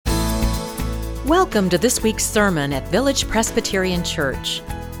Welcome to this week's sermon at Village Presbyterian Church.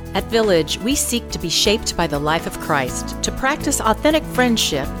 At Village, we seek to be shaped by the life of Christ, to practice authentic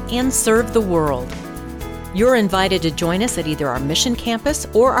friendship, and serve the world. You're invited to join us at either our Mission Campus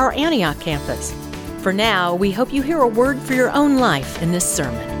or our Antioch campus. For now, we hope you hear a word for your own life in this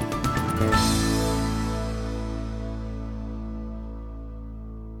sermon.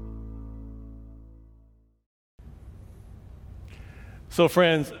 So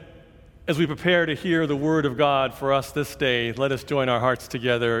friends, as we prepare to hear the word of God for us this day, let us join our hearts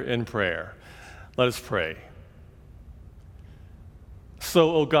together in prayer. Let us pray.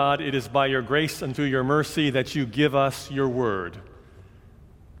 So, O God, it is by your grace and through your mercy that you give us your word.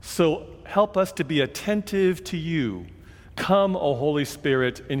 So help us to be attentive to you. Come, O Holy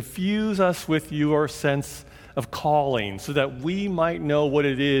Spirit, infuse us with your sense of calling so that we might know what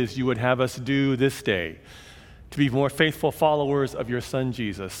it is you would have us do this day, to be more faithful followers of your Son,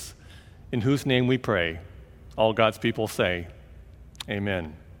 Jesus, in whose name we pray. All God's people say,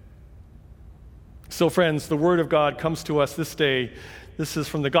 amen. So friends, the word of God comes to us this day. This is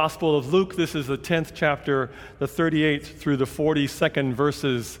from the Gospel of Luke. This is the 10th chapter, the 38th through the 42nd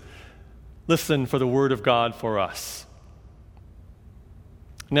verses. Listen for the word of God for us.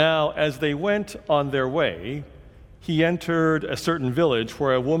 Now, as they went on their way, he entered a certain village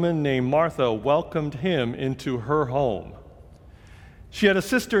where a woman named Martha welcomed him into her home. She had a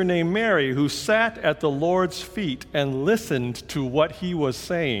sister named Mary who sat at the Lord's feet and listened to what he was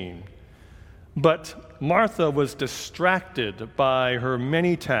saying. But Martha was distracted by her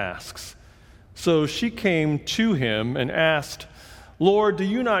many tasks. So she came to him and asked, "Lord, do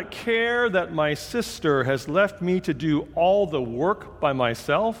you not care that my sister has left me to do all the work by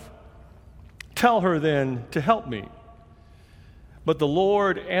myself? Tell her then to help me." But the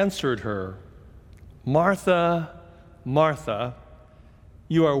Lord answered her, "Martha, Martha,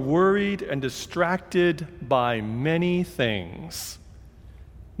 you are worried and distracted by many things.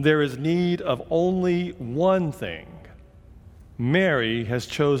 There is need of only one thing. Mary has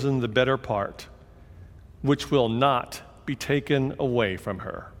chosen the better part, which will not be taken away from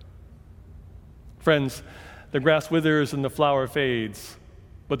her." Friends, the grass withers and the flower fades,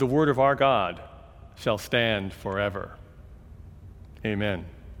 but the word of our God shall stand forever. Amen.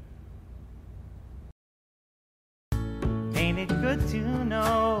 Ain't it good to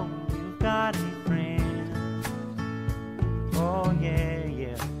know you've got a friend? Oh yeah,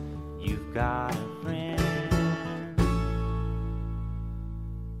 yeah, you've got a friend.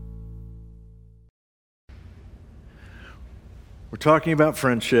 We're talking about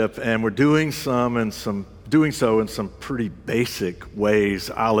friendship, and we're doing so in some pretty basic ways,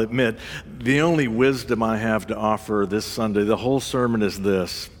 I'll admit. The only wisdom I have to offer this Sunday, the whole sermon, is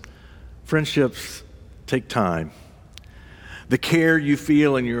this: friendships take time. The care you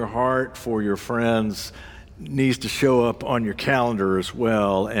feel in your heart for your friends needs to show up on your calendar as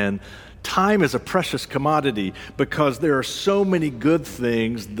well. And time is a precious commodity because there are so many good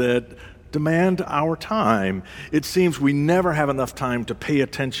things that demand our time. It seems we never have enough time to pay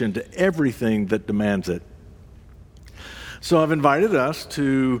attention to everything that demands it. So I've invited us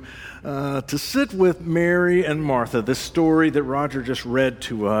to sit with Mary and Martha, this story that Roger just read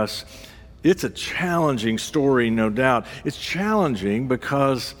to us. It's a challenging story, no doubt. It's challenging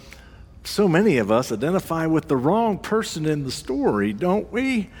because so many of us identify with the wrong person in the story, don't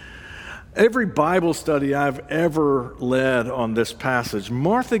we? Every Bible study I've ever led on this passage,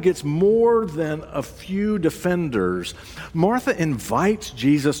 Martha gets more than a few defenders. Martha invites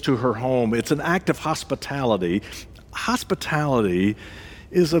Jesus to her home. It's an act of hospitality. Hospitality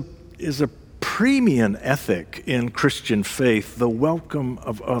is a premium ethic in Christian faith, the welcome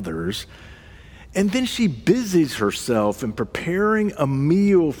of others. And then she busies herself in preparing a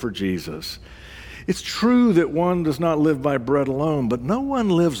meal for Jesus. It's true that one does not live by bread alone, but no one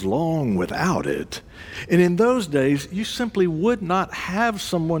lives long without it. And in those days, you simply would not have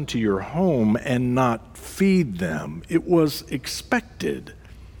someone to your home and not feed them. It was expected.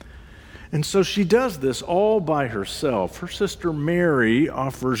 And so she does this all by herself. Her sister Mary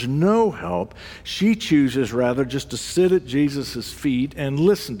offers no help. She chooses rather just to sit at Jesus' feet and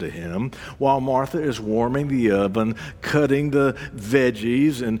listen to him while Martha is warming the oven, cutting the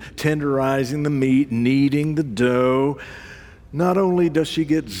veggies and tenderizing the meat, kneading the dough. Not only does she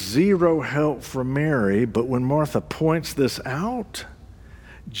get zero help from Mary, but when Martha points this out,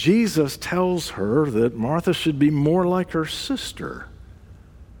 Jesus tells her that Martha should be more like her sister.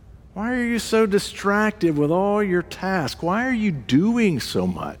 Why are you so distracted with all your tasks? Why are you doing so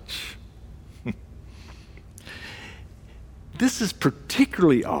much? This is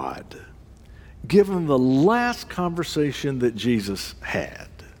particularly odd given the last conversation that Jesus had.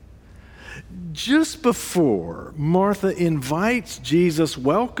 just before Martha invites Jesus,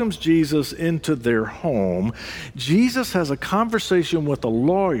 welcomes Jesus into their home, Jesus has a conversation with a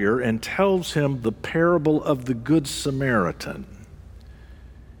lawyer and tells him the parable of the Good Samaritan.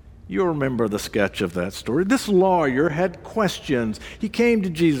 You'll remember the sketch of that story. This lawyer had questions. He came to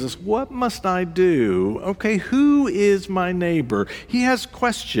Jesus, what must I do? Okay, who is my neighbor? He has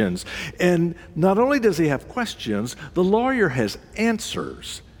questions. And not only does he have questions, the lawyer has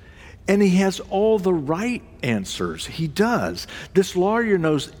answers. And he has all the right answers. He does. This lawyer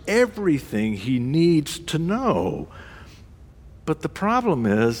knows everything he needs to know. But the problem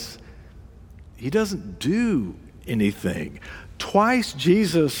is, he doesn't do anything. Twice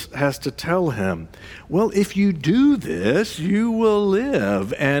Jesus has to tell him, well, if you do this, you will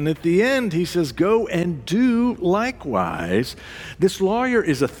live. And at the end, he says, go and do likewise. This lawyer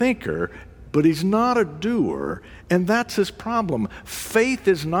is a thinker, but he's not a doer, and that's his problem. Faith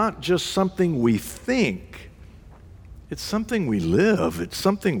is not just something we think. It's something we live. It's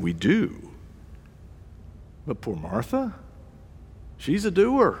something we do. But poor Martha, she's a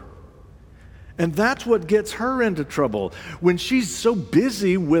doer. And that's what gets her into trouble. When she's so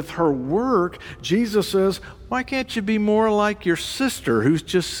busy with her work, Jesus says, why can't you be more like your sister who's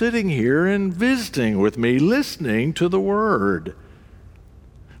just sitting here and visiting with me, listening to the word?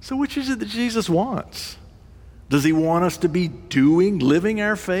 So which is it that Jesus wants? Does he want us to be living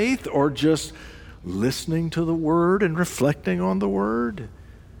our faith, or just listening to the word and reflecting on the word?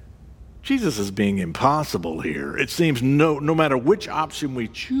 Jesus is being impossible here. It seems no matter which option we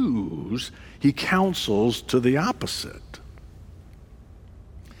choose, he counsels to the opposite.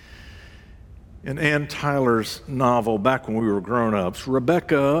 In Ann Tyler's novel, back when we were grown-ups,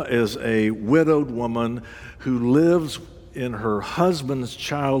 Rebecca is a widowed woman who lives in her husband's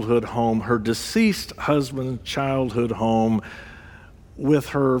childhood home, her deceased husband's childhood home, with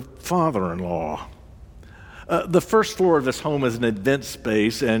her father-in-law. The first floor of this home is an event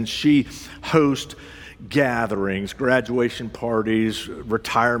space, and she hosts gatherings, graduation parties,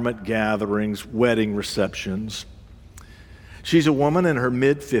 retirement gatherings, wedding receptions. She's a woman in her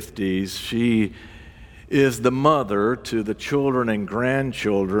mid-50s. She is the mother to the children and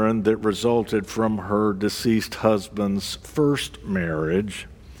grandchildren that resulted from her deceased husband's first marriage.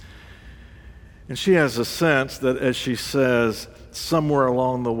 And she has a sense that, as she says, somewhere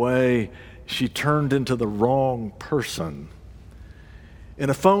along the way, she turned into the wrong person. In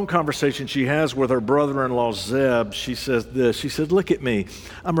a phone conversation she has with her brother-in-law, Zeb, she says this. She said, look at me.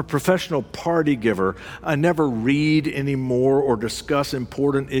 I'm a professional party giver. I never read anymore or discuss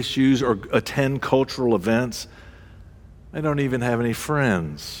important issues or attend cultural events. I don't even have any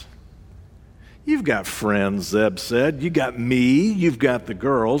friends. You've got friends, Zeb said. You got me. You've got the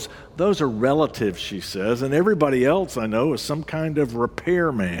girls. Those are relatives, she says. And everybody else I know is some kind of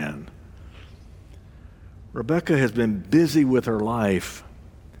repairman. Rebecca has been busy with her life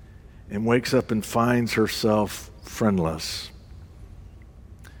and wakes up and finds herself friendless.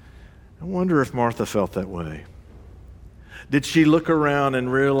 I wonder if Martha felt that way. Did she look around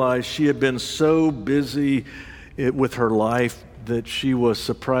and realize she had been so busy with her life that she was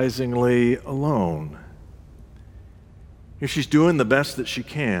surprisingly alone? She's doing the best that she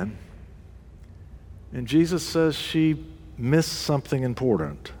can, and Jesus says she missed something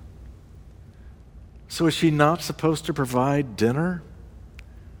important. So is she not supposed to provide dinner?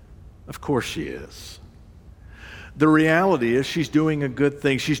 Of course she is. The reality is she's doing a good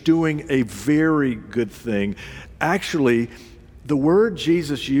thing. She's doing a very good thing. Actually, the word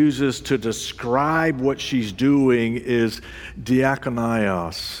Jesus uses to describe what she's doing is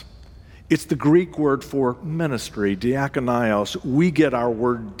diakonios. It's the Greek word for ministry, diakonios. We get our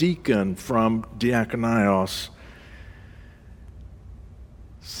word deacon from diakonios.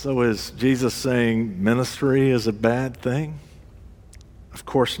 So is Jesus saying ministry is a bad thing? Of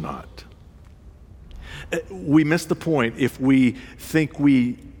course not. We miss the point if we think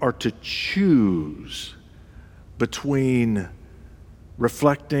we are to choose between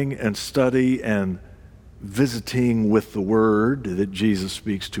reflecting and study and visiting with the word that Jesus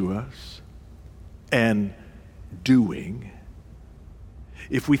speaks to us and doing.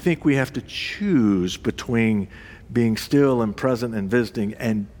 If we think we have to choose between being still and present and visiting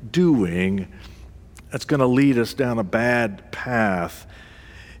and doing, that's going to lead us down a bad path.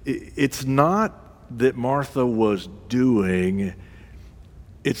 It's not that Martha was doing,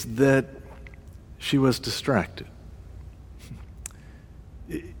 it's that she was distracted.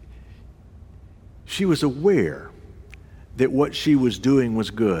 She was aware that what she was doing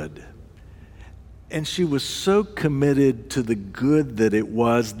was good. And she was so committed to the good that it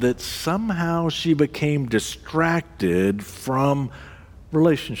was that somehow she became distracted from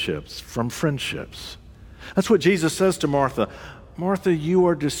relationships, from friendships. That's what Jesus says to Martha. Martha, you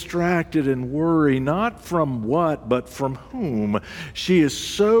are distracted and worry, not from what, but from whom. She is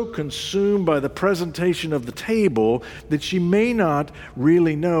so consumed by the presentation of the table that she may not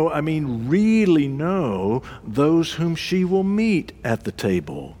really know those whom she will meet at the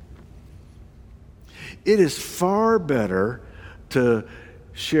table. It is far better to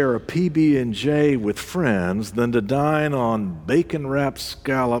share a PB&J with friends than to dine on bacon-wrapped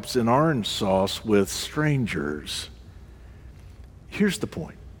scallops in orange sauce with strangers. Here's the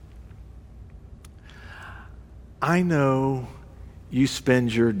point. I know you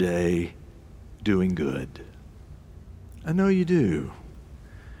spend your day doing good. I know you do.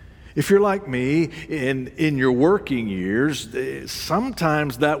 If you're like me, in your working years,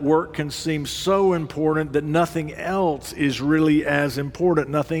 sometimes that work can seem so important that nothing else is really as important.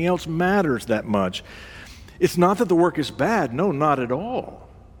 Nothing else matters that much. It's not that the work is bad. No, not at all.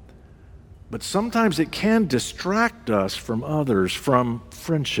 But sometimes it can distract us from others, from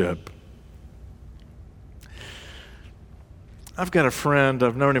friendship. I've got a friend,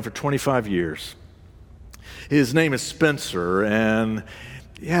 I've known him for 25 years. His name is Spencer, and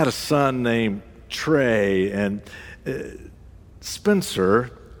he had a son named Trey, and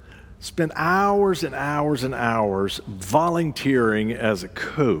Spencer spent hours and hours and hours volunteering as a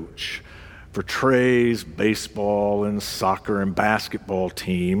coach for Trey's baseball and soccer and basketball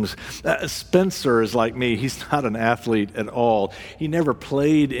teams. Spencer is like me. He's not an athlete at all. He never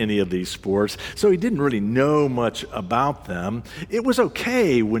played any of these sports, so he didn't really know much about them. It was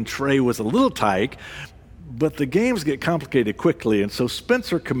okay when Trey was a little tyke, but the games get complicated quickly, and so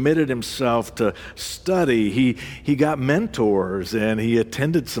Spencer committed himself to study. He got mentors, and he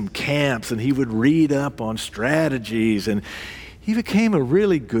attended some camps, and he would read up on strategies, and he became a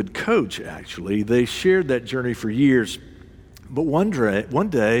really good coach, actually. They shared that journey for years. But one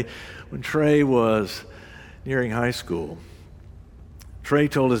day, when Trey was nearing high school, Trey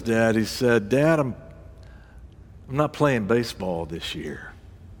told his dad, he said, "Dad, I'm not playing baseball this year."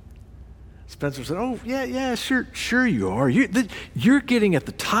 Spencer said, "Oh, yeah, sure you are. You're getting at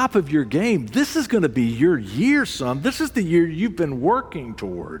the top of your game. This is going to be your year, son. This is the year you've been working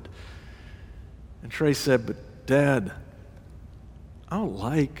toward." And Trey said, "But Dad, I don't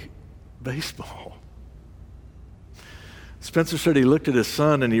like baseball." Spencer said he looked at his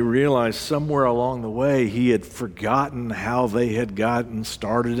son and he realized somewhere along the way he had forgotten how they had gotten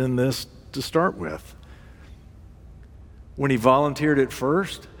started in this to start with. When he volunteered at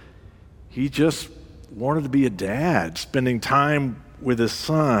first, he just wanted to be a dad, spending time with his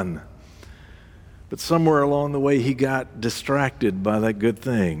son. But somewhere along the way, he got distracted by that good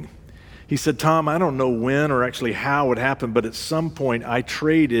thing. He said, "Tom, I don't know when or actually how it happened, but at some point I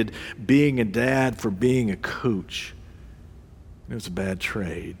traded being a dad for being a coach. It was a bad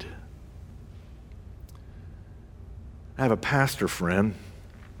trade." I have a pastor friend.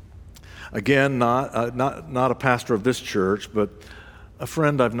 Again, not a pastor of this church, but a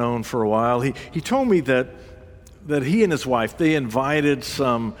friend I've known for a while. He told me that he and his wife, they invited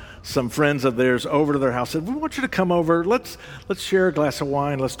some friends of theirs over to their house. Said, "We want you to come over. Let's share a glass of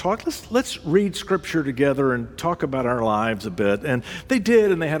wine. Let's talk. Let's read Scripture together and talk about our lives a bit." And they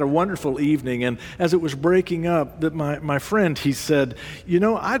did, and they had a wonderful evening. And as it was breaking up, that my friend, he said,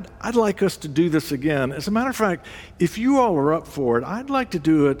 I'd like us to do this again. As a matter of fact, if you all are up for it, I'd like to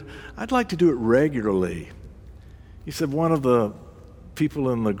do it regularly." He said one of the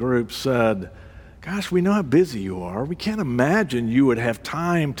people in the group said, "Gosh, we know how busy you are. We can't imagine you would have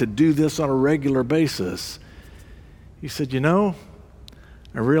time to do this on a regular basis." He said, "I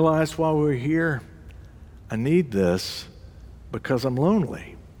realized while we were here, I need this because I'm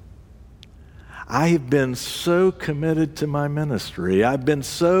lonely. I have been so committed to my ministry. I've been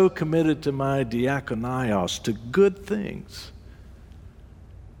so committed to my diakonios, to good things,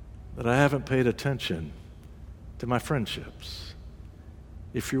 that I haven't paid attention to my friendships.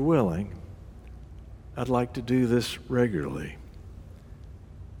 If you're willing, I'd like to do this regularly."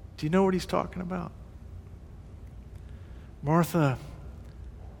 Do you know what he's talking about? Martha,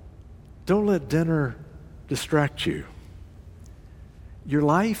 don't let dinner distract you. Your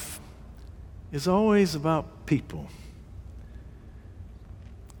life is always about people.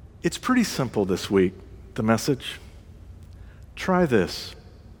 It's pretty simple this week, the message. Try this.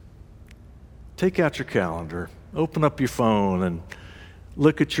 Take out your calendar, open up your phone, and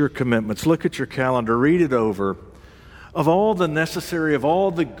look at your commitments, look at your calendar, read it over. Of all the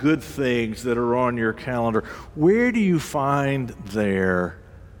good things that are on your calendar, where do you find there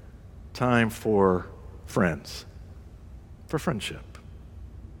time for friends, for friendship?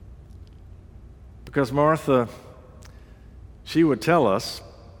 Because Martha, She would tell us,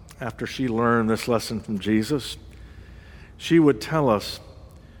 after she learned this lesson from Jesus, she would tell us,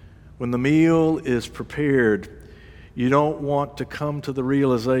 when the meal is prepared, you don't want to come to the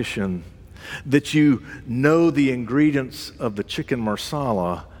realization that you know the ingredients of the chicken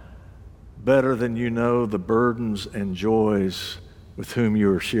marsala better than you know the burdens and joys with whom you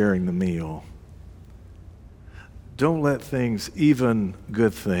are sharing the meal. Don't let things, even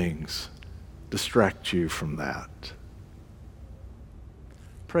good things, distract you from that.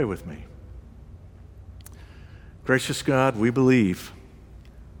 Pray with me. Gracious God, we believe.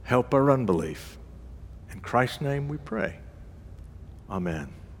 Help our unbelief. In Christ's name we pray. Amen.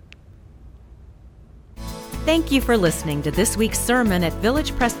 Thank you for listening to this week's sermon at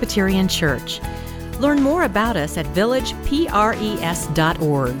Village Presbyterian Church. Learn more about us at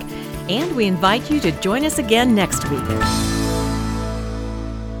villagepres.org, and we invite you to join us again next week.